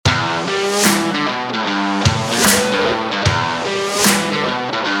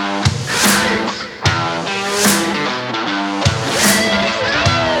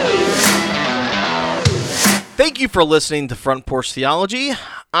Thank you for listening to Front Porch Theology.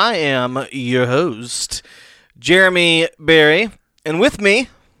 I am your host, Jeremy Berry, and with me...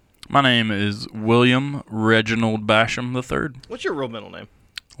 My name is William Reginald Basham III. What's your real middle name?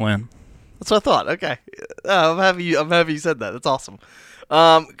 Lynn. That's what I thought. Okay. I'm happy you said that. That's awesome.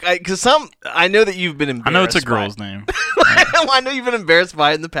 Because I know that you've been embarrassed. I know it's a girl's name. I know you've been embarrassed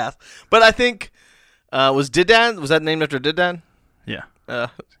by it in the past. But I think, was that named after Didan? Yeah.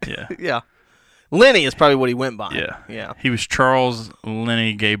 Yeah. Yeah. Lenny is probably what he went by. Yeah. Yeah. He was Charles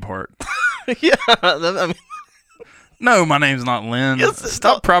Lenny Gabehart. Yeah. I mean, No, my name's not Lynn. Yes,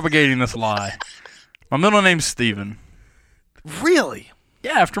 Stop propagating this lie. My middle name's Steven. really?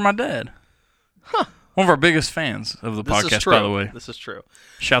 Yeah, after my dad. Huh. One of our biggest fans of the This is podcast, true. by the way. This is true.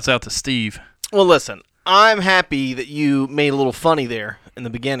 Shouts out to Steve. Well, listen, I'm happy that you made a little funny there in the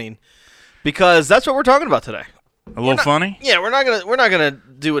beginning because that's what we're talking about today. A little funny? Yeah, we're not gonna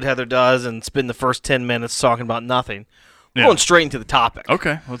do what Heather does and spend the first 10 minutes talking about nothing. We're Yeah. going straight into the topic.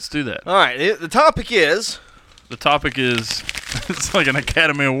 Okay, let's do that. All right, the topic is. The topic is, it's like an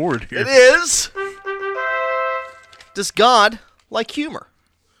Academy Award here. It is. Does God like humor?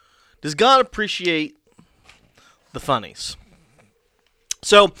 Does God appreciate the funnies?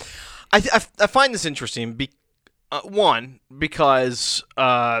 So, I find this interesting. One, because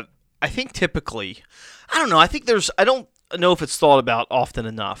I think typically, I don't know. I don't know if it's thought about often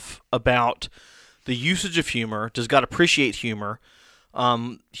enough about the usage of humor. Does God appreciate humor?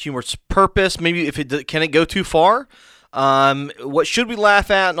 Humor's purpose. Maybe can it go too far? What should we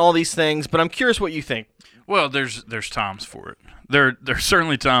laugh at and all these things? But I'm curious what you think. Well, there's times for it. There's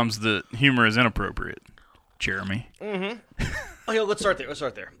certainly times that humor is inappropriate, Jeremy. Mm-hmm. Okay, let's start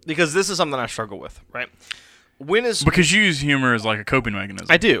there because this is something I struggle with. Right? Because you use humor as like a coping mechanism.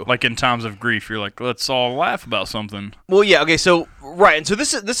 I do. Like in times of grief, you're like, let's all laugh about something. Well, yeah. Okay. So right, and so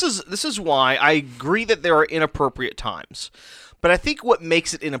this is why I agree that there are inappropriate times, but I think what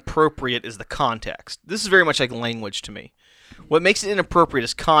makes it inappropriate is the context. This is very much like language to me. What makes it inappropriate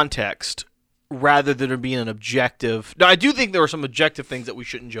is context rather than it being an objective. Now, I do think there are some objective things that we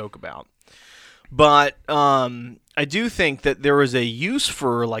shouldn't joke about, but I do think that there is a use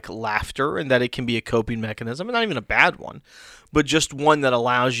for like laughter and that it can be a coping mechanism, and not even a bad one, but just one that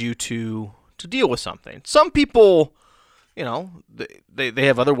allows you to deal with something. Some people, they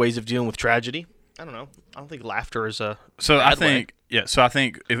have other ways of dealing with tragedy. I don't know. I don't think laughter is a bad way. So I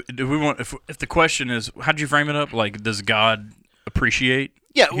think if the question is, how do you frame it up? Like, does God appreciate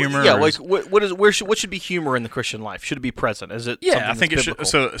humor? Yeah. Like, what should be humor in the Christian life? Should it be present? Is it? Yeah, I think it biblical?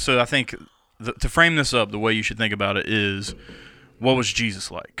 should. So I think to frame this up, the way you should think about it is, what was Jesus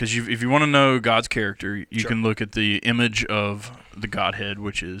like? Because if you want to know God's character, you can look at the image of the Godhead,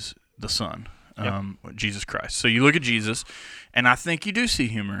 which is the Son, Jesus Christ. So you look at Jesus, and I think you do see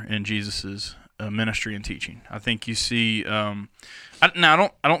humor in Jesus's ministry and teaching. I think you see. I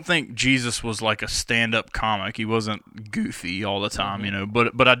don't think Jesus was like a stand-up comic. He wasn't goofy all the time,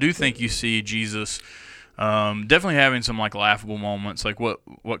 But I do think you see Jesus. Definitely having some like laughable moments. Like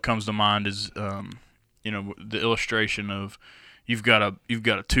what comes to mind is the illustration of you've got a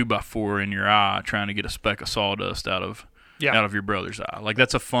 2x4 in your eye trying to get a speck of sawdust out of your brother's eye. Like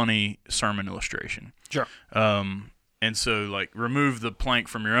that's a funny sermon illustration. Sure. And so like remove the plank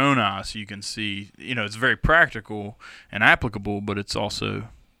from your own eye so you can see. It's very practical and applicable, but it's also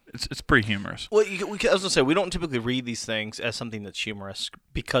it's pretty humorous. Well, I was going to say, we don't typically read these things as something that's humorous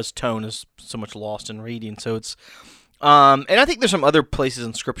because tone is so much lost in reading. So it's, and I think there's some other places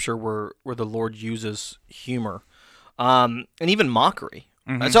in Scripture where the Lord uses humor, and even mockery.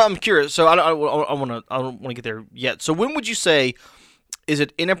 Mm-hmm. So I'm curious. So I don't want to get there yet. So when would you say is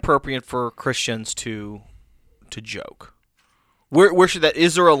it inappropriate for Christians to joke? Where should that?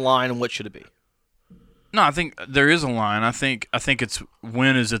 Is there a line, and what should it be? No, I think there is a line. I think it's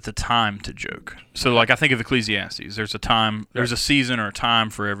when is it the time to joke. So like I think of Ecclesiastes. There's a time, there's a season or a time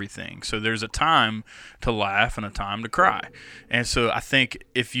for everything. So there's a time to laugh and a time to cry. And so I think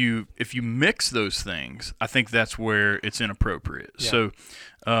if you mix those things, I think that's where it's inappropriate. Yeah.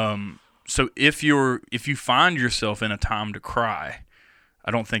 So if you find yourself in a time to cry,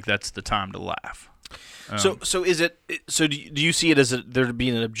 I don't think that's the time to laugh. So is it? So do you see it as there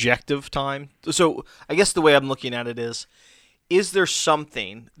being an objective time? So I guess the way I'm looking at it is there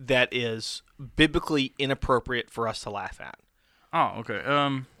something that is biblically inappropriate for us to laugh at? Oh,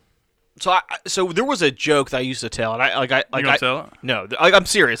 okay. So there was a joke that I used to tell, and I tell it? No, I'm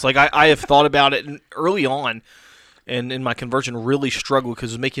serious. Like I have thought about it early on, and in my conversion, really struggled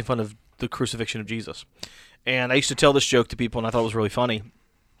because it was making fun of the crucifixion of Jesus, and I used to tell this joke to people, and I thought it was really funny.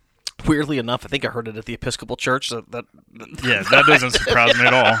 Weirdly enough, I think I heard it at the Episcopal Church. Yeah, that doesn't surprise me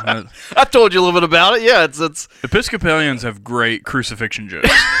at all. I've told you a little bit about it. Yeah, it's Episcopalians have great crucifixion jokes.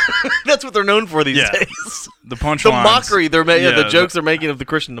 that's what they're known for these days. The punchlines, the mockery they're making, the jokes they're making of the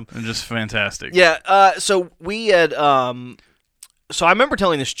Christendom, are just fantastic. Yeah. So we had. So I remember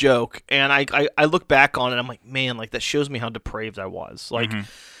telling this joke, and I look back on it. I'm like, man, like that shows me how depraved I was. Like,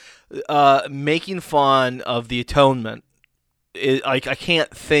 making fun of the atonement. I can't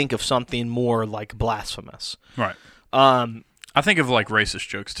think of something more like blasphemous. Right. I think of like racist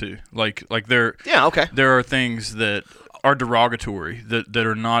jokes too. Like there. Yeah. Okay. There are things that are derogatory that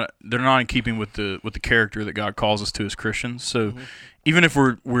are not in keeping with the character that God calls us to as Christians. So even if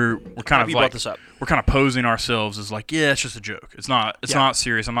we're kind of like we're kind of posing ourselves as like, yeah, it's just a joke. It's not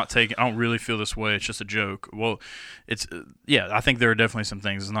serious. I don't really feel this way. It's just a joke. Well, it's I think there are definitely some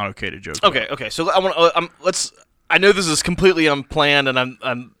things it's not okay to joke about. Okay. So I want I know this is completely unplanned, and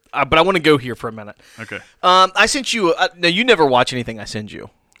but I want to go here for a minute. Okay. I sent you. No, you never watch anything I send you.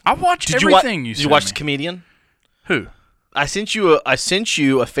 I watch everything you send me. Did you watch The Comedian? Who? I sent you a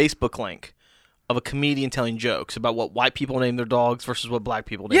Facebook link of a comedian telling jokes about what white people name their dogs versus what black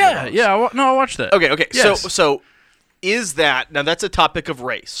people name their dogs. Yeah. I watched that. Okay. Yes. So is that now? That's a topic of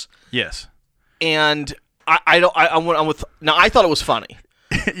race. Yes. And I thought it was funny.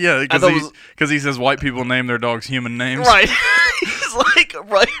 Yeah, because he says white people name their dogs human names. Right. He's like,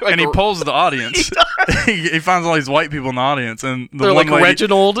 right. And he polls the audience. He finds all these white people in the audience. And they're like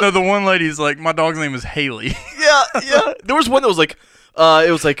Reginald. No, the one lady's like, my dog's name is Haley. Yeah. There was one that was like,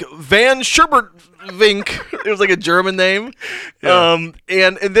 it was like Van Scherbervink. It was like a German name. Yeah.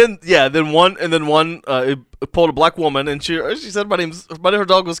 And then one pulled a black woman, and she said her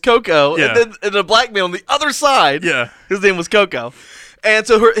dog was Coco. Yeah. And a black man on the other side. Yeah. His name was Coco. And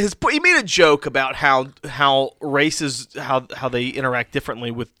so he made a joke about how races how they interact differently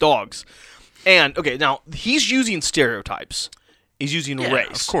with dogs. And okay, now he's using stereotypes. He's using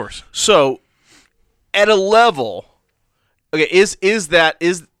race. Of course. So at a level, okay, is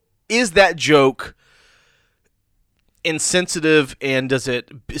that joke insensitive, and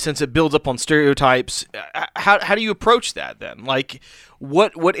since it builds up on stereotypes, how do you approach that then? Like,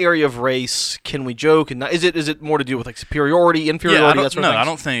 what area of race can we joke, and not, is it more to do with like superiority, inferiority? I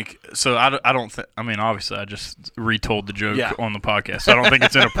don't think so. I don't think. I mean, obviously, I just retold the joke on the podcast. So I don't think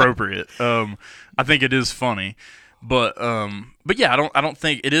it's inappropriate. I think it is funny. But yeah, I don't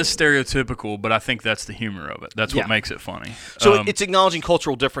think it is stereotypical, but I think that's the humor of it. That's what makes it funny. So it's acknowledging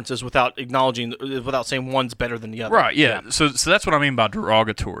cultural differences without saying one's better than the other. Right, yeah. So that's what I mean by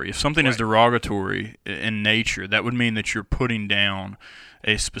derogatory. If something is derogatory in nature, that would mean that you're putting down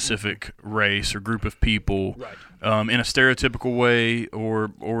a specific race or group of people in a stereotypical way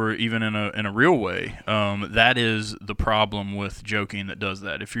or even in a real way. That is the problem with joking that does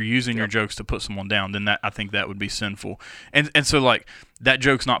that. If you're using your jokes to put someone down, then I think that would be sinful. And so like that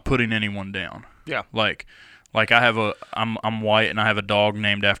joke's not putting anyone down. Yeah. Like I'm white and I have a dog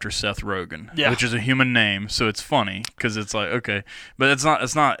named after Seth Rogen, which is a human name, so it's funny because it's like, okay, but it's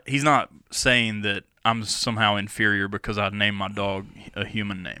not. He's not saying that I'm somehow inferior because I named my dog a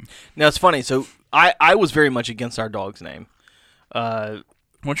human name. Now it's funny. So I was very much against our dog's name.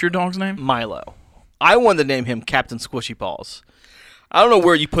 What's your dog's name? Milo. I wanted to name him Captain Squishy Paws. I don't know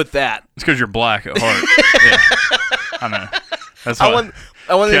where you put that. It's because you're black at heart. Yeah, I know. That's why.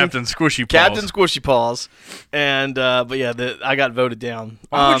 I want Captain Squishy Paws. Captain Squishy Paws, and but yeah, I got voted down.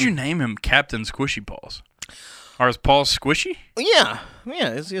 Why would you name him Captain Squishy Paws? Are his paws squishy? Yeah, he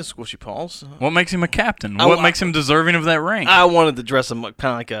has squishy paws. What makes him a captain? What makes him deserving of that rank? I wanted to dress him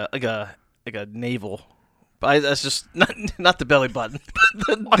kind of like a naval. But that's just not the belly button.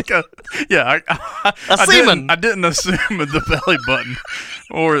 I didn't assume the belly button,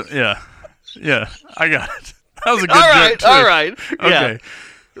 or yeah. I got it. That was a good joke too. All right. Okay. Yeah.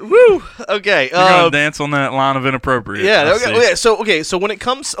 Woo. Okay. You're gonna dance on that line of inappropriate. Yeah. So when it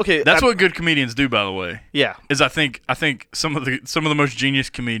comes, that's what good comedians do, by the way. Yeah. Is I think some of the most genius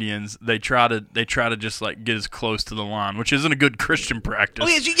comedians they try to just like get as close to the line, which isn't a good Christian practice. Oh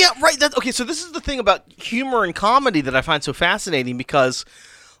yeah, right. So this is the thing about humor and comedy that I find so fascinating because,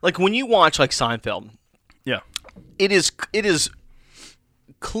 like, when you watch like Seinfeld, it is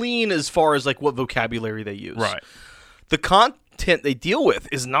clean as far as like what vocabulary they use. Right. The content they deal with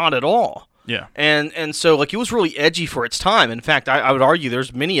is not at all. Yeah. And so like it was really edgy for its time. In fact, I would argue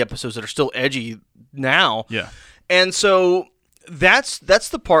there's many episodes that are still edgy now. Yeah. And so that's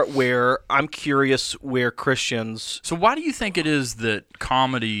the part where I'm curious where Christians. So why do you think it is that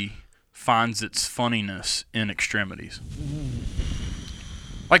comedy finds its funniness in extremities?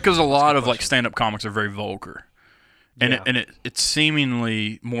 Like, because a lot of like stand-up comics are very vulgar. And Yeah. it's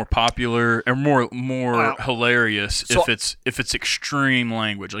seemingly more popular or more Wow. hilarious So- if it's extreme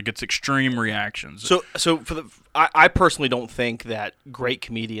language, like it's extreme reactions. So I personally don't think that great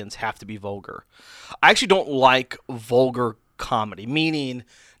comedians have to be vulgar. I actually don't like vulgar comedy, meaning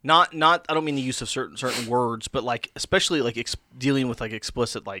not I don't mean the use of certain words, but like especially like dealing with like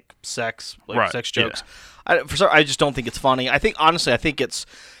explicit like sex Right, sex jokes. I just don't think it's funny. I think honestly, I think it's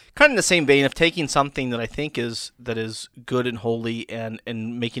kind of in the same vein of taking something that I think is good and holy and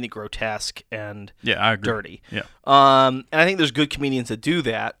making it grotesque and yeah, I agree. dirty. Yeah. And I think there's good comedians that do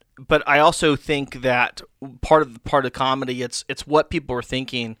that, but I also think that part of comedy, it's what people are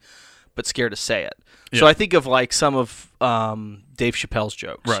thinking, but scared to say it. So Yeah. I think of like some of Dave Chappelle's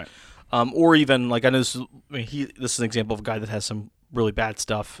jokes, Right. Or even like I know this is an example of a guy that has some really bad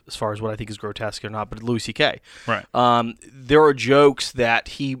stuff as far as what I think is grotesque or not, but Louis C.K. Right. There are jokes that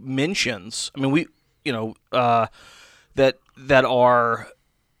he mentions. I mean, that are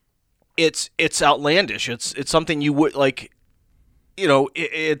it's outlandish. It's something you would like. You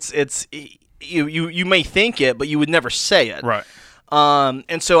may think it, but you would never say it. Right.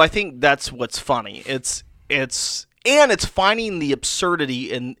 And so I think that's what's funny. It's finding the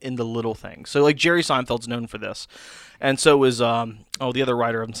absurdity in the little things. So like Jerry Seinfeld's known for this, and so is the other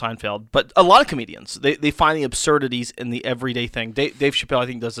writer of Seinfeld. But a lot of comedians they find the absurdities in the everyday thing. Dave Chappelle I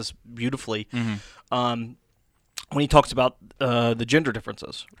think does this beautifully. When he talks about the gender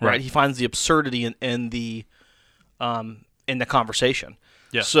differences, right? He finds the absurdity in the conversation.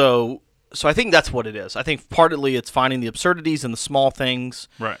 Yeah. So I think that's what it is. I think partly it's finding the absurdities in the small things,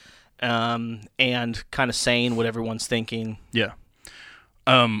 Right. and kind of saying what everyone's thinking. Yeah.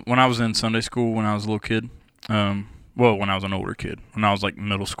 When I was in Sunday school when I was a little kid, when I was an older kid, when I was like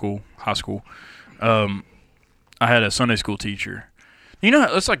middle school, high school, I had a Sunday school teacher. You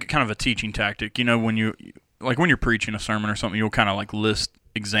know, it's like kind of a teaching tactic. You know, when you're preaching a sermon or something, you'll kind of like list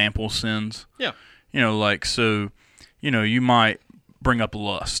example sins. Yeah. You know, like so, you know, you might bring up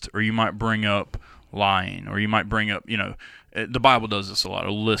lust, or you might bring up lying, or you might bring up, you know, the Bible does this a lot.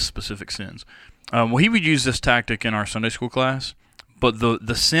 It'll list specific sins. Well, he would use this tactic in our Sunday school class, but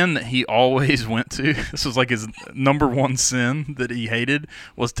the sin that he always went to, this was like his number one sin that he hated,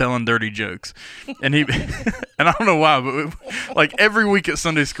 was telling dirty jokes. And he, and I don't know why, but like every week at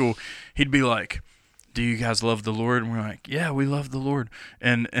Sunday school, he'd be like, "Do you guys love the Lord?" And we're like, "Yeah, we love the Lord."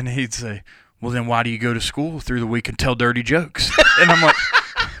 And he'd say, "Well, then why do you go to school through the week and tell dirty jokes?" And I'm like,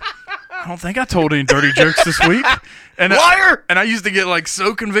 "I don't think I told any dirty jokes this week." And Liar! I used to get like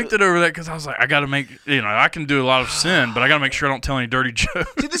so convicted over that because I was like, I got to make, you know, I can do a lot of sin, but I got to make sure I don't tell any dirty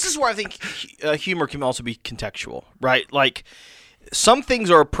jokes. See, this is where I think humor can also be contextual, right? Like some things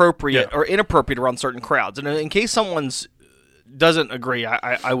are appropriate or inappropriate around certain crowds, and in case someone's doesn't agree,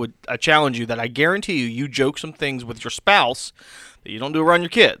 I challenge you that I guarantee you joke some things with your spouse that you don't do around your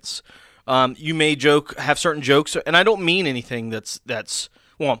kids. You may have certain jokes, and I don't mean anything that's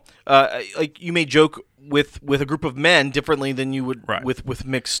like you may joke with a group of men differently than you would with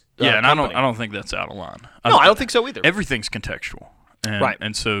mixed. Yeah, and company. I don't think that's out of line. No, I don't think so either. Everything's contextual, and, Right?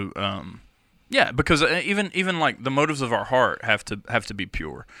 And so, yeah, because even like the motives of our heart have to be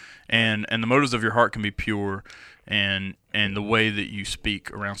pure, and the motives of your heart can be pure, and the way that you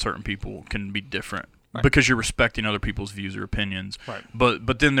speak around certain people can be different. Right. Because you're respecting other people's views or opinions, right?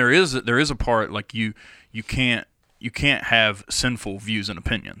 But then there is a part like you can't have sinful views and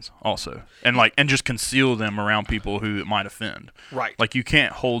opinions also, and just conceal them around people who it might offend. Right. Like you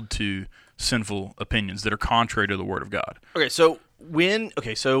can't hold to sinful opinions that are contrary to the Word of God. Okay, so when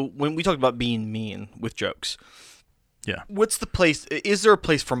we talked about being mean with jokes, yeah, what's the place? Is there a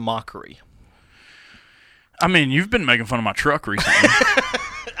place for mockery? I mean, you've been making fun of my truck recently.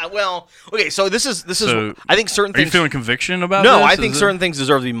 Well, okay, so this is. So, I think certain things. Are you feeling conviction about No, this? I think certain things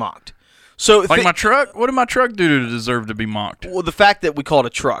deserve to be mocked. So, like my truck. What did my truck do to deserve to be mocked? Well, the fact that we call it a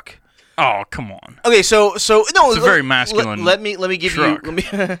truck. Oh, come on. Okay, so no, it's a very masculine. Let me give truck. you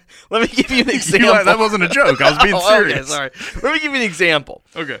let me give you an example. That wasn't a joke. I was being serious. Okay, sorry. Let me give you an example.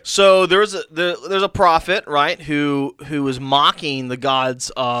 Okay. So there's a prophet, right, who is mocking the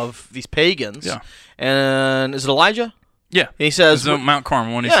gods of these pagans. Yeah. And is it Elijah? Yeah. And he says Mount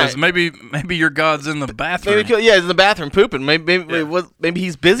Carmel when he says maybe your God's in the bathroom. Maybe, he's in the bathroom pooping. Maybe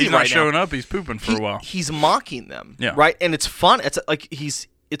he's busy he's right now. He's not showing up. He's pooping for a while. He's mocking them. Yeah. Right, and it's fun. It's like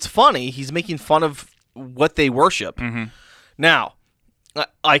it's funny. He's making fun of what they worship. Mm-hmm. Now,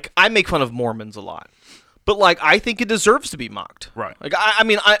 like I make fun of Mormons a lot, but like I think it deserves to be mocked. Right. Like I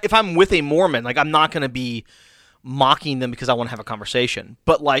mean, if I'm with a Mormon, like I'm not going to be mocking them because I want to have a conversation.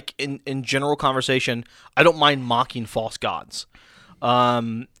 But like in general conversation, I don't mind mocking false gods.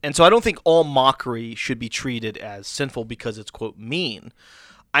 And so I don't think all mockery should be treated as sinful because it's, quote, mean.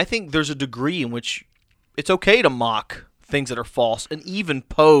 I think there's a degree in which it's okay to mock things that are false and even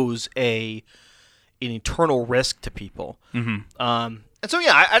pose an eternal risk to people. Mm-hmm. And so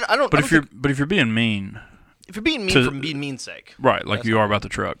yeah, I don't. But if you're being mean, if you're being mean for being mean's sake, right? Like you are about the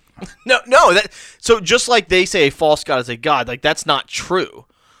truck. No. So just like they say a false god is a god, like that's not true.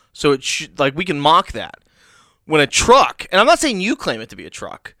 So like we can mock that when a truck, and I'm not saying you claim it to be a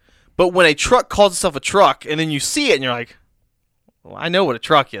truck, but when a truck calls itself a truck, and then you see it and you're like, well, I know what a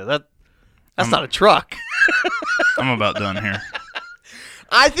truck is. That's not a truck. I'm about done here.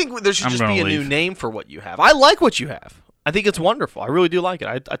 I think there should just be a new name for what you have. I like what you have. I think it's wonderful. I really do like it.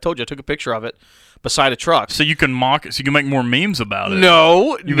 I told you I took a picture of it beside a truck. So you can mock it. So you can make more memes about it.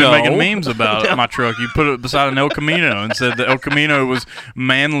 No, You've been making memes about my truck. You put it beside an El Camino and said the El Camino was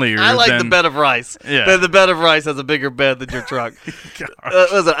manlier. I like the bed of rice. Yeah. The bed of rice has a bigger bed than your truck.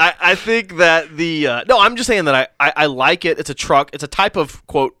 Listen, I think that no, I'm just saying that I like it. It's a truck. It's a type of,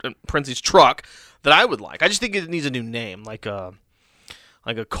 quote, parentheses, truck that I would like. I just think it needs a new name, like a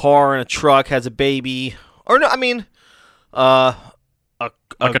car and a truck has a baby, or no, I mean. Like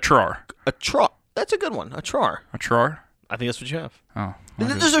a char. A char. That's a good one. A char. A char? I think that's what you have. Oh.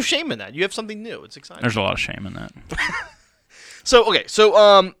 There's no shame in that. You have something new. It's exciting. There's a lot of shame in that. So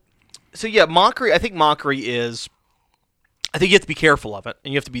yeah, mockery. I think mockery is. I think you have to be careful of it,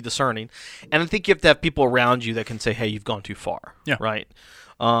 and you have to be discerning, and I think you have to have people around you that can say, "Hey, you've gone too far." Yeah. Right.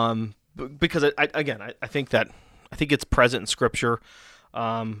 Because I think it's present in Scripture,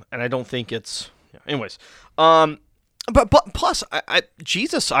 and I don't think it's. Yeah. Anyways. But plus,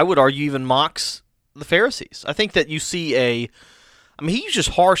 Jesus, I would argue, even mocks the Pharisees. I think that you see he uses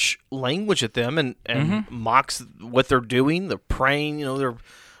harsh language at them and mocks what they're doing. They're praying, they're...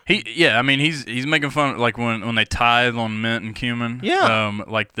 He's making fun, like when they tithe on mint and cumin. Yeah.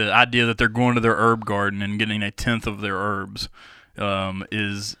 Like the idea that they're going to their herb garden and getting 1/10 of their herbs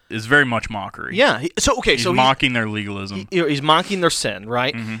is very much mockery. Yeah. He's mocking their legalism. He's mocking their sin,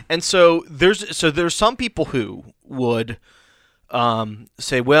 right? Mm-hmm. And so there's some people who would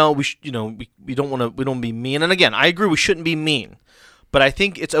say, well, we don't want to be mean. And again, I agree we shouldn't be mean, but I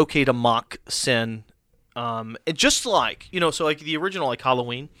think it's okay to mock sin. It just like so like the original like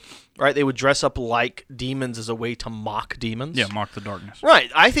Halloween, right? They would dress up like demons as a way to mock demons. Yeah, mock the darkness. Right.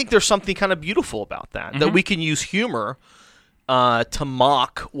 I think there's something kind of beautiful about that. Mm-hmm. That we can use humor to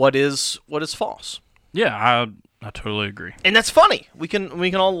mock what is false. Yeah, I totally agree. And that's funny. We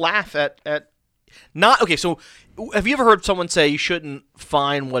can all laugh at not okay. So, have you ever heard someone say you shouldn't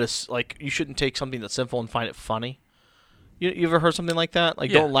find what is like? You shouldn't take something that's sinful and find it funny. You ever heard something like that?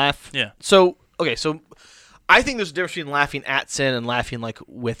 Like, don't laugh. Yeah. So I think there's a difference between laughing at sin and laughing like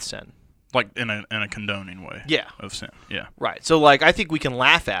with sin. Like in a condoning way. Yeah. Of sin. Yeah. Right. So like I think we can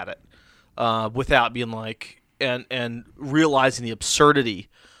laugh at it without being like and realizing the absurdity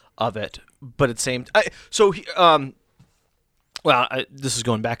of it, but at the same this is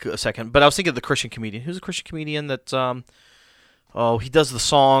going back a second, but I was thinking of the Christian comedian. Who's a Christian comedian that he does the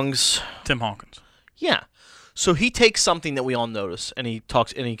songs? Tim Hawkins. Yeah. So he takes something that we all notice, and he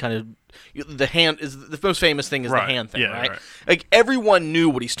talks, and he kind of the hand is the most famous thing is the hand thing, right? Like everyone knew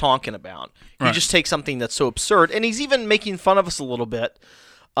what he's talking about. He just takes something that's so absurd, and he's even making fun of us a little bit,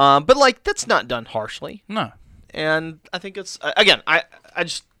 but like that's not done harshly. No. And I think it's again, I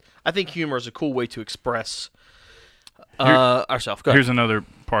think humor is a cool way to express ourselves. Here's another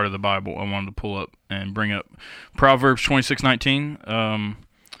part of the Bible I wanted to pull up and bring up. Proverbs 26:19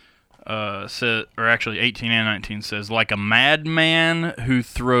 said, or actually 18 and 19 says, like a madman who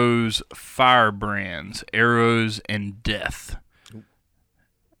throws firebrands, arrows, and death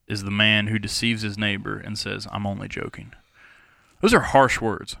is the man who deceives his neighbor and says, I'm only joking. Those are harsh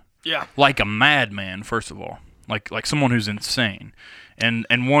words. Yeah. Like a madman, first of all. Like someone who's insane. And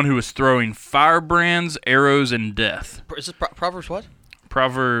one who is throwing firebrands, arrows, and death. Is this Proverbs what?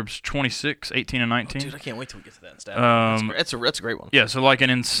 Proverbs 26, 18, and 19. Oh, dude, I can't wait till we get to that stat. That's a great one. Yeah, so like an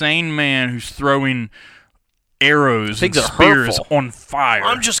insane man who's throwing arrows and spears hurtful. On fire.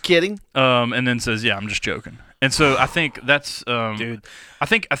 I'm just kidding. And then says, yeah, I'm just joking. And so I think that's dude. I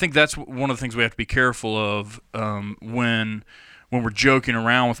think that's one of the things we have to be careful of when we're joking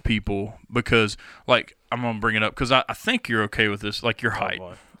around with people, because like I'm gonna bring it up because I think you're okay with this, like your height.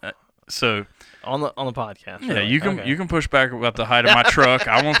 So on the podcast, yeah, you can push back about the height of my truck.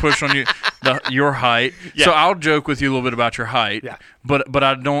 I won't push on your height. Yeah. So I'll joke with you a little bit about your height. Yeah. But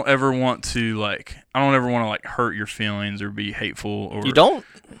I don't ever want to hurt your feelings or be hateful. Or you don't.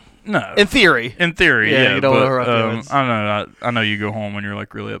 No. In theory. In theory, Yeah, yeah. you don't but, know her feelings. I know. I know you go home and you're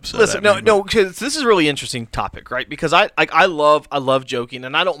like really upset. Listen, at me, no, because this is a really interesting topic, right? Because I love joking,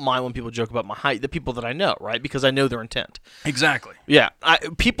 and I don't mind when people joke about my height. The people that I know, right? Because I know their intent. Exactly. Yeah,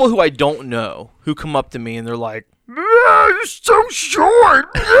 people who I don't know who come up to me and they're like, "You're so short,"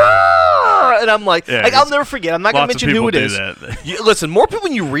 and I'm like, Yeah, I'll never forget. I'm not gonna lots of mention who it people is. do that. Listen, more people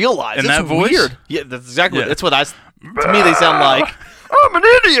than you realize. In it's that voice? weird. Yeah, that's exactly. Yeah. That's what I. To me, they sound like I'm an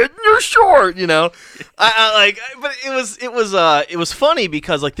idiot and you're short. You know, I like. But it was funny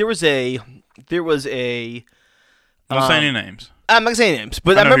because like there was a. Don't say any names. I'm not saying names,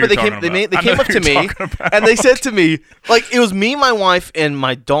 but I I know who remember you're they talking came about. up to I know who me you're talking about. and they said to me like it was me, my wife, and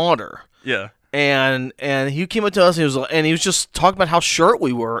my daughter. Yeah. And he came up to us and he was just talking about how short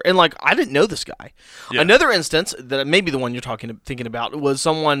we were, and like I didn't know this guy. Yeah. Another instance that maybe the one you're thinking about was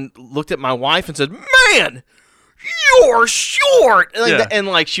someone looked at my wife and said, "Man, you're short," and like, Yeah. and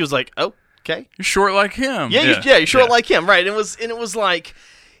like she was like, "Oh, okay, You're short like him. yeah, you're short like him, right?" And it was like,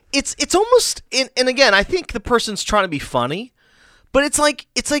 it's almost and again I think the person's trying to be funny, but it's like.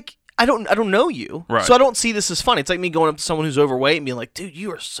 I don't know you, Right. so I don't see this as funny. It's like me going up to someone who's overweight and being like, "Dude,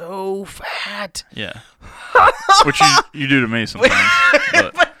 you are so fat." Yeah. Which you do to me sometimes.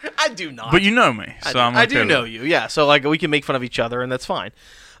 But I do not. But you know me, so I'm okay I do with know it. you, yeah. So like we can make fun of each other, and that's fine.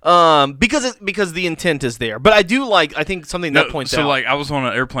 Because the intent is there. But I think something that points so out. like I was on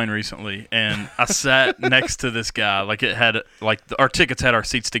an airplane recently and I sat next to this guy, like it had like our tickets had our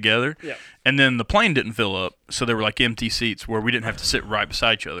seats together. Yeah. And then the plane didn't fill up, so there were like empty seats where we didn't have to sit right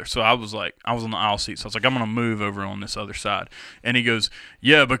beside each other. So I was on the aisle seat, so I was like, I'm gonna move over on this other side. And he goes,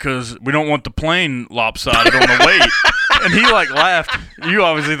 "Yeah, because we don't want the plane lopsided on the weight." And he like laughed. You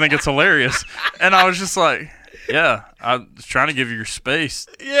obviously think it's hilarious. And I was just like, "Yeah, I was trying to give you your space,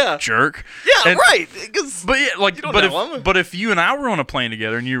 yeah, jerk." yeah, And- right. 'Cause But yeah, like, You don't but know him. if if you and I were on a plane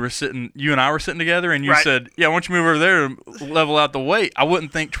together and you and I were sitting together and you Right. said, "Yeah, why don't you move over there and level out the weight?" I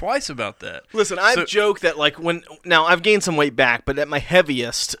wouldn't think twice about that. listen, I've So- joked that like now I've gained some weight back, but at my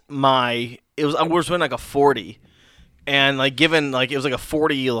heaviest, I was wearing like a 40, and like given like it was like a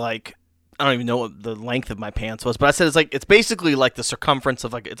 40 like. I don't even know what the length of my pants was, but I said it's basically like the circumference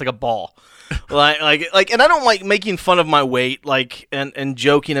of it's like a ball, like, and I don't like making fun of my weight, like, and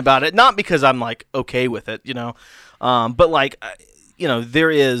joking about it, not because I'm like okay with it, you know, but like,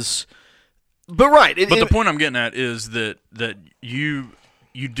 there is, but right. But the point I'm getting at is that you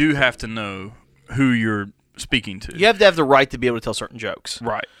do have to know who you're speaking to. you have to have the right to be able to tell certain jokes.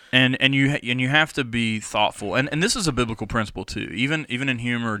 Right. And you have to be thoughtful. And this is a biblical principle too. Even in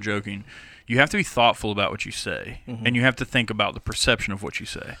humor or joking, you have to be thoughtful about what you say, and you have to think about the perception of what you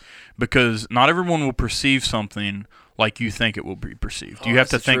say, because not everyone will perceive something like you think it will be perceived. You have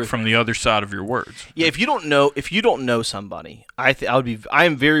to that's the think truth, from man. the other side of your words. Yeah, if you don't know somebody, I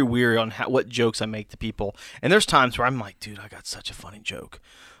am very weary on what jokes I make to people, and there's times where I'm like, dude, I got such a funny joke,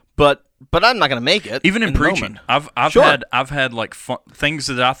 but I'm not gonna make it. Even in the preaching, moment. I've Sure. had like things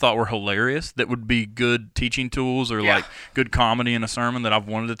that I thought were hilarious that would be good teaching tools or Yeah. like good comedy in a sermon that I've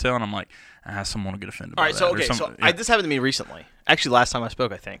wanted to tell, and I'm like, someone will get offended. All by right, that so or okay, so something. Yeah. this happened to me recently. Actually, last time I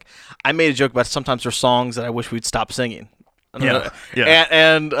spoke, I think I made a joke about sometimes there's songs that I wish we'd stop singing. I don't Yeah, know.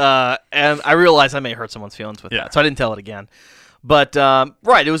 yeah. And I realized I may hurt someone's feelings with Yeah. that, so I didn't tell it again. But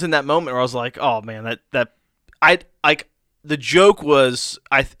right, it was in that moment where I was like, oh man, that I like the joke was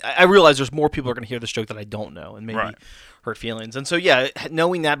I realized there's more people are going to hear this joke that I don't know and maybe Right. hurt feelings. And so yeah,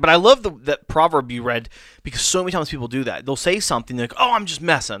 knowing that, but I love that proverb you read because so many times people do that. They'll say something like, "Oh, I'm just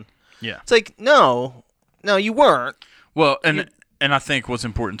messing." Yeah. It's like, no, you weren't. Well, and I think what's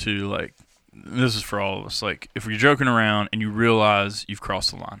important too, like, this is for all of us. Like, if you're joking around and you realize you've crossed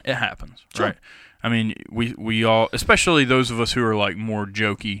the line, it happens, Sure. right? I mean, we all, especially those of us who are like more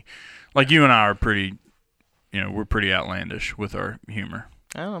jokey, like you and I are pretty, we're pretty outlandish with our humor.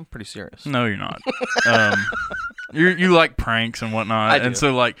 I'm pretty serious. No, you're not. You like pranks and whatnot, I do. and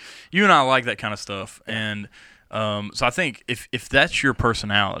so like you and I like that kind of stuff, and so I think if that's your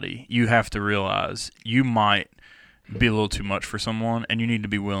personality, you have to realize you might be a little too much for someone, and you need to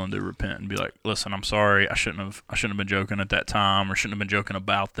be willing to repent and be like, "Listen, I'm sorry. I shouldn't have been joking at that time, or shouldn't have been joking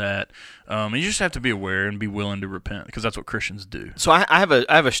about that." And you just have to be aware and be willing to repent, because that's what Christians do. So I have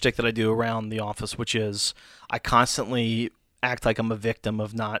a shtick that I do around the office, which is I constantly act like I'm a victim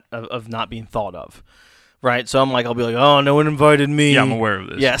of not being thought of. Right, so I'll be like, oh, no one invited me. Yeah, I'm aware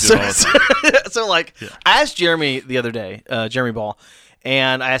of this. Yeah, You do it all the time. so like, Yeah. I asked Jeremy the other day, Jeremy Ball,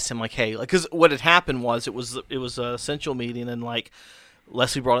 and I asked him like, hey, because what had happened was it was a essential meeting, and like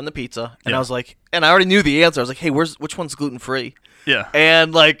Leslie brought in the pizza, and Yeah. I was like, and I already knew the answer. I was like, hey, which one's gluten free? Yeah.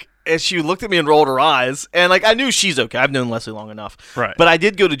 And like, And she looked at me and rolled her eyes. And, like, I knew she's okay. I've known Leslie long enough. Right. But I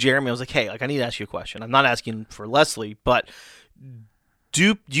did go to Jeremy. I was like, hey, like, I need to ask you a question. I'm not asking for Leslie, but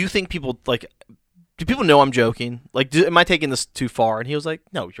do you think people, like, do people know I'm joking? Like, am I taking this too far? And he was like,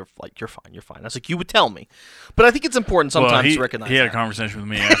 no, you're fine. I was like, you would tell me. But I think it's important sometimes to recognize he had that. a conversation with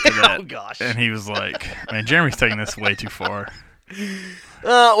me after that. Oh, gosh. And he was like, man, Jeremy's taking this way too far.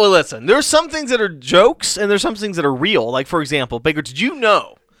 Well, listen, there's some things that are jokes and there's some things that are real. Like, for example, Baker, did you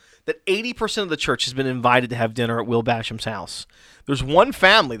know that 80% of the church has been invited to have dinner at Will Basham's house? There's one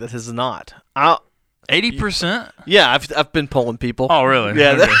family that has not. 80%? Yeah, I've been polling people. Oh, really?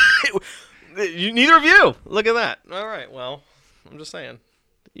 Yeah. Okay. Neither of you. Look at that. All right. Well, I'm just saying.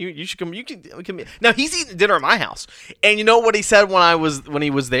 You should come. We can. Now he's eating dinner at my house, and you know what he said when he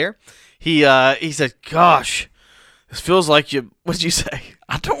was there? He said, "Gosh, this feels like you." What did you say?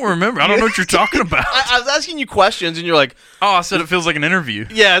 I don't remember. I don't know what you're talking about. I was asking you questions, and you're like, "Oh, I said it feels like an interview."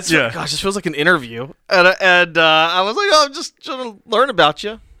 Yeah, gosh, this feels like an interview, and I was like, "Oh, I'm just trying to learn about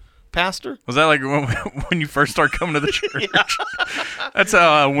you, Pastor." Was that like when you first start coming to the church? That's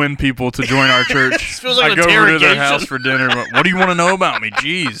how I win people to join our church. Feels like I an go over to their interrogation. house for dinner. What do you want to know about me?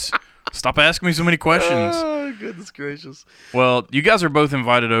 Jeez, stop asking me so many questions. Oh, goodness gracious! Well, you guys are both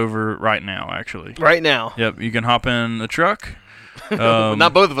invited over right now, actually. Right now. Yep, you can hop in the truck.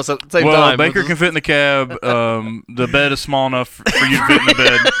 Not both of us at the same well, time. Baker can fit in the cab. The bed is small enough for you to fit in the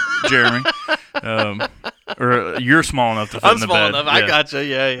bed, Jeremy. Or you're small enough to fit in the bed. I'm small enough. Yeah. I gotcha.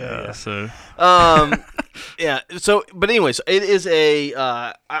 Yeah. So, yeah. So, but anyways, it is a.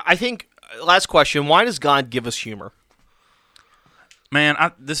 I think last question: why does God give us humor? man,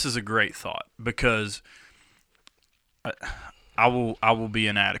 this is a great thought because I will be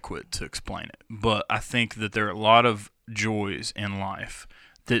inadequate to explain it, but I think that there are a lot of joys in life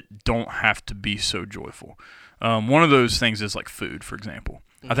that don't have to be so joyful. One of those things is like food, for example.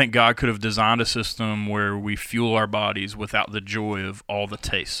 I think God could have designed a system where we fuel our bodies without the joy of all the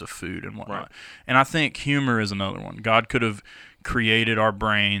tastes of food and whatnot. Right. And I think humor is another one. God could have created our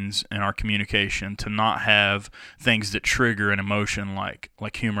brains and our communication to not have things that trigger an emotion like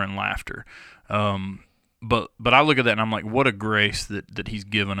humor and laughter. But I look at that and I'm like, what a grace that He's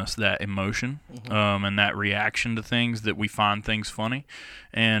given us that emotion, and that reaction to things, that we find things funny.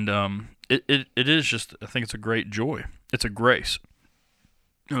 And it is just, I think it's a great joy. It's a grace.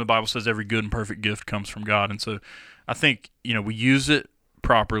 You know, the Bible says every good and perfect gift comes from God. And so I think, we use it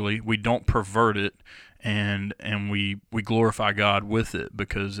properly. We don't pervert it, and we glorify God with it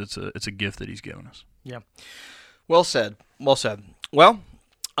because it's a gift that He's given us. Yeah. Well said. Well said. Well,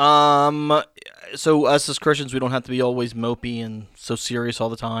 so us as Christians, we don't have to be always mopey and so serious all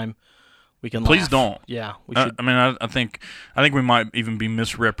the time. We can Please laugh. don't. Yeah, we should. I think we might even be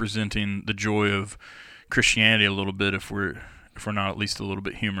misrepresenting the joy of Christianity a little bit if we're not at least a little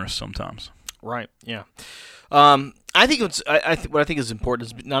bit humorous sometimes. Right. Yeah. I think what I think is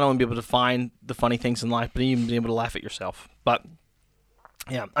important is not only be able to find the funny things in life, but even be able to laugh at yourself. But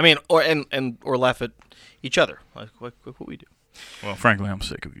yeah, I mean, or laugh at each other, like what we do. Well, frankly, I'm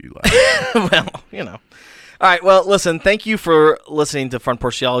sick of you laughing. Well, All right, well, listen, thank you for listening to Front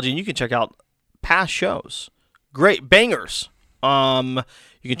Porch Theology, and you can check out past shows. Great bangers.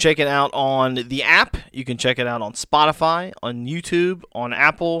 You can check it out on the app. You can check it out on Spotify, on YouTube, on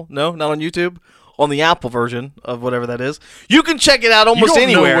Apple. No, not on YouTube. On the Apple version of whatever that is. You can check it out almost anywhere.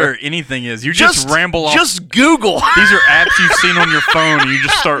 You don't know where anything is. You just ramble off. Just Google. These are apps you've seen on your phone, and you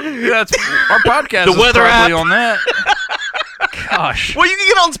just start. That's our podcast. The weather probably app. On that. Gosh. Well, you can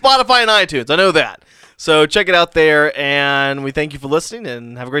get it on Spotify and iTunes. I know that. So check it out there, and we thank you for listening,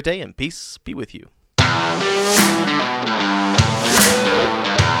 and have a great day, and peace be with you.